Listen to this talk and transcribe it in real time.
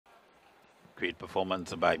Great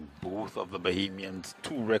performance by both of the Bahamians,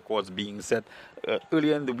 2 records being set.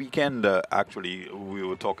 Earlier in the weekend, actually, we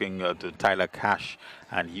were talking to Tyler Cash,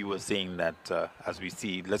 and he was saying that, as we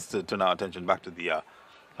see, let's turn our attention back to the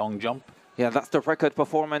long jump. Yeah, that's the record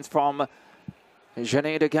performance from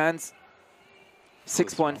Grenada Gans.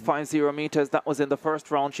 6.50 meters. That was in the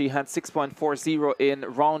first round. She had 6.40 in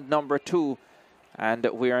round number 2. And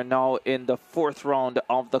we are now in the 4th round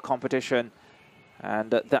of the competition.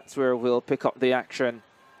 And that's where we'll pick up the action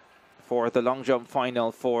for the long jump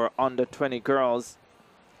final for under 20 girls.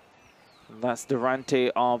 That's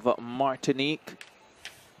Durante of Martinique.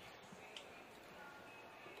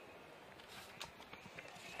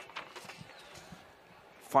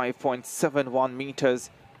 .71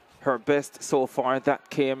 meters, her best so far.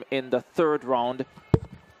 That came in the 3rd round.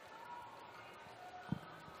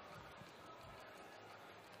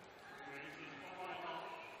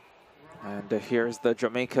 And here's the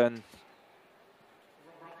Jamaican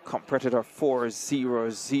competitor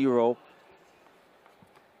 400,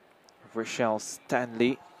 Rochelle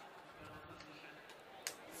Stanley.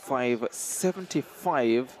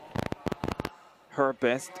 5.75, her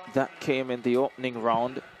best. That came in the opening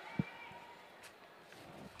round.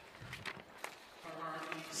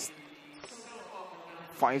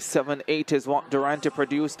 .578 is what Durante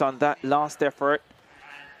produced on that last effort.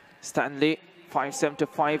 Stanley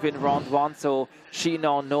 5.75 in round 1, so she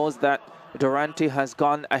now knows that Durante has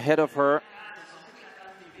gone ahead of her.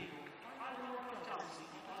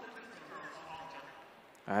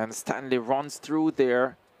 And Stanley runs through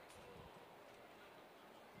there.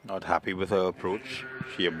 Not happy with her approach.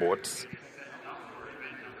 She aborts.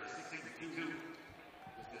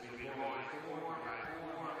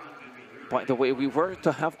 By the way, we were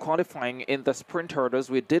to have qualifying in the sprint hurdles.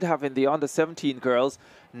 We did have in the under-17 girls,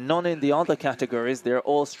 none in the other categories. They're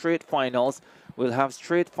all straight finals. We'll have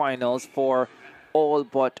straight finals for all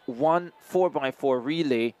but one 4x4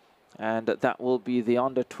 relay, and that will be the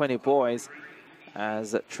under-20 boys,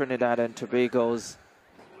 as Trinidad and Tobago's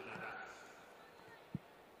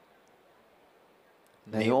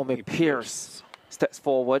Naomi Pierce steps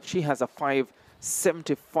forward. She has a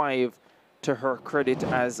 5.75 to her credit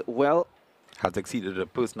as well. Has exceeded her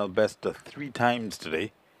personal best 3 times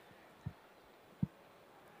today.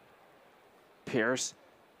 Pierce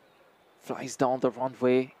flies down the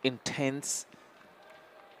runway, intense.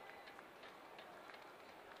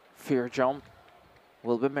 Fair jump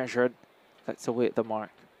will be measured. Let's await the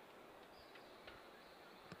mark.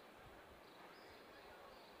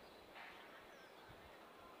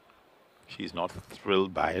 She's not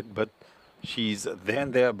thrilled by it, but she's there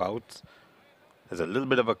and thereabouts. There's a little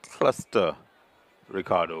bit of a cluster,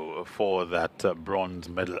 Ricardo, for that bronze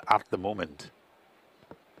medal at the moment.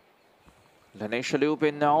 Lanesha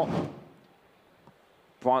Lubin now,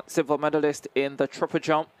 silver medalist in the triple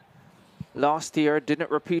jump. Last year,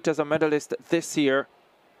 didn't repeat as a medalist this year,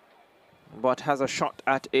 but has a shot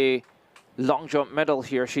at a long jump medal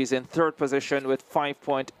here. She's in 3rd position with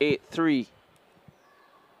 5.83.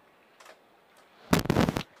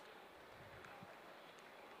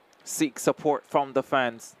 Seek support from the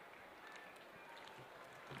fans.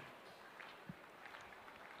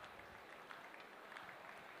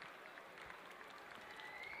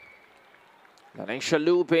 Lanesha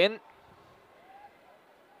Lubin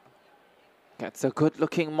gets a good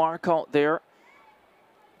looking mark out there.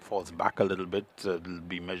 Falls back a little bit. It'll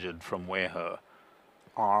be measured from where her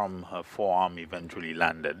forearm eventually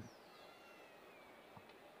landed.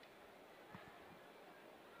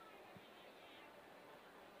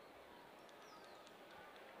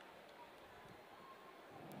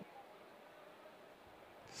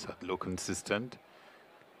 Sutlo consistent.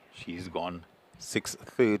 She's gone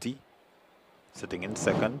 6.30, sitting in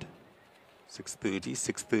 2nd. 6.30,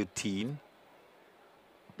 6.13.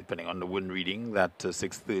 Depending on the wind reading, that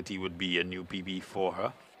 6.30 would be a new PB for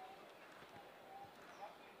her.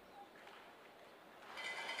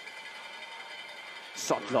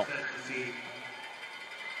 Sutlo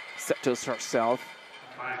settles herself.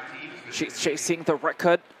 She's chasing the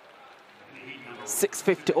record.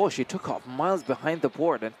 6.50. Oh, she took off miles behind the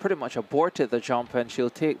board and pretty much aborted the jump, and she'll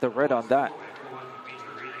take the red on that.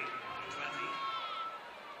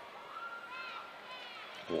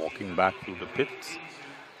 Walking back through the pits,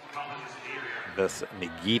 thus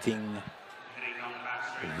negating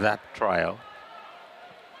that trial.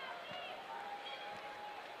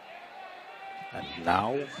 And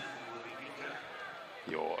now,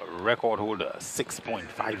 your record holder,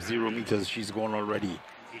 6.50 meters, she's gone already,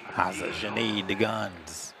 has Janae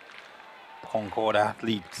Degans, Concord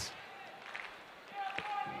athlete.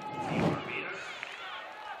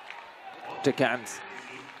 Degans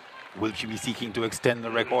Will she be seeking to extend the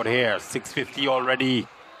record here? 6:50 already.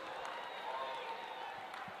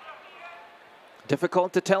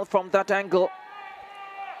 Difficult to tell from that angle,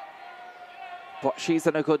 but she's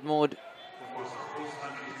in a good mood.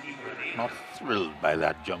 Not thrilled by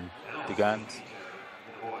that jump, the Gans.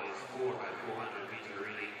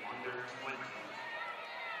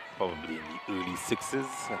 Probably in the early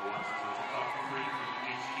 6s.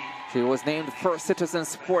 She was named First Citizen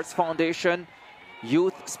Sports Foundation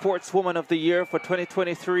Youth Sportswoman of the Year for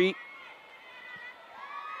 2023.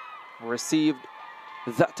 Received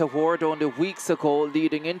that award only weeks ago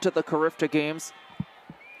leading into the CARIFTA Games.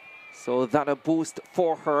 So that a boost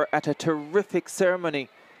for her at a terrific ceremony.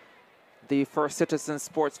 The First Citizen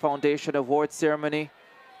Sports Foundation Award ceremony.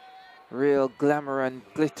 Real glamour and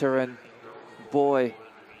glitter, and boy,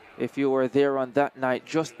 if you were there on that night,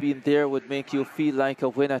 just being there would make you feel like a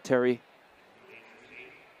winner, Terry.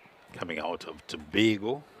 Coming out of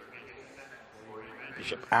Tobago,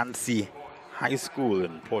 Bishop Ansi High School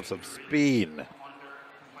in Ports of Spain.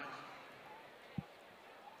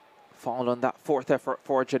 Foul on that fourth effort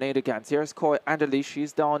for Grenada Gans. Here's Coy Anderley.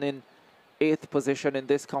 She's down in 8th position in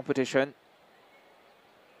this competition.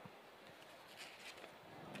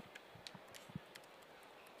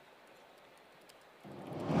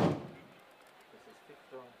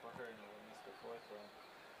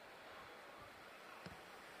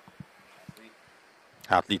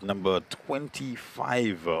 Athlete number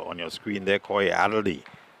 25 on your screen there, Coy Adderley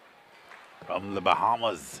from the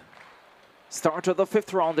Bahamas. Start of the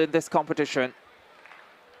 5th round in this competition.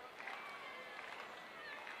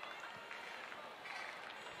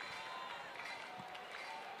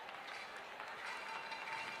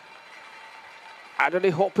 Adderley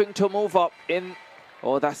hoping to move up in.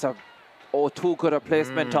 Oh, that's a too good a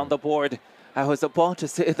placement on the board. I was about to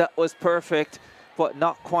say that was perfect, but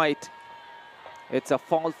not quite. It's a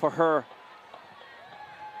fall for her.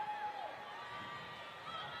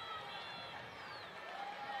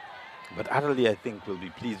 But Adderley, I think, will be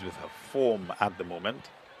pleased with her form at the moment.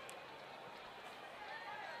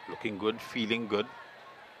 Looking good, feeling good.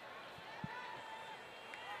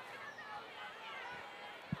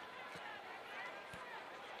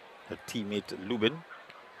 Her teammate Lubin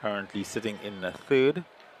currently sitting in 3rd.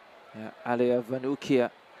 Yeah, Alia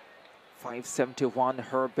Vanukia, 571,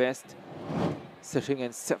 her best. Sitting in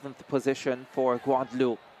 7th position for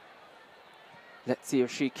Guadeloupe. Let's see if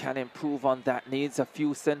she can improve on that. Needs a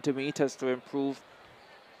few centimeters to improve.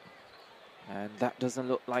 And that doesn't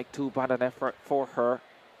look like too bad an effort for her.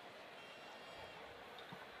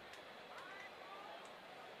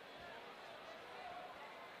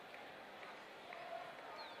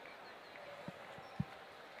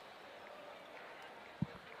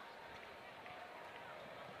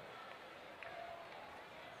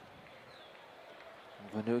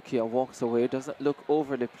 Vanukia walks away, doesn't look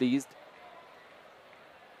overly pleased.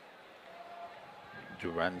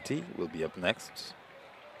 Durante will be up next.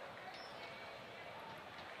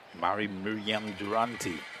 Miriam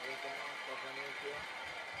Durante.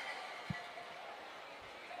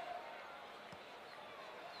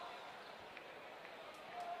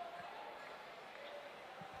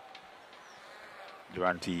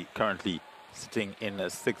 Durante currently sitting in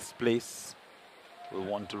 6th place. Will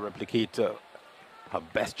want to replicate her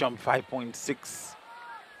best jump, 5.6.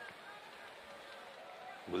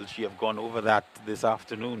 Will she have gone over that this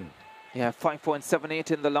afternoon? Yeah,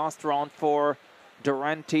 5.78 in the last round for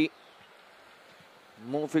Durante.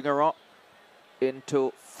 Moving her up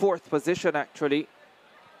into 4th position, actually.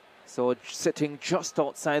 So sitting just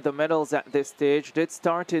outside the medals at this stage. Did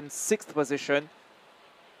start in 6th position.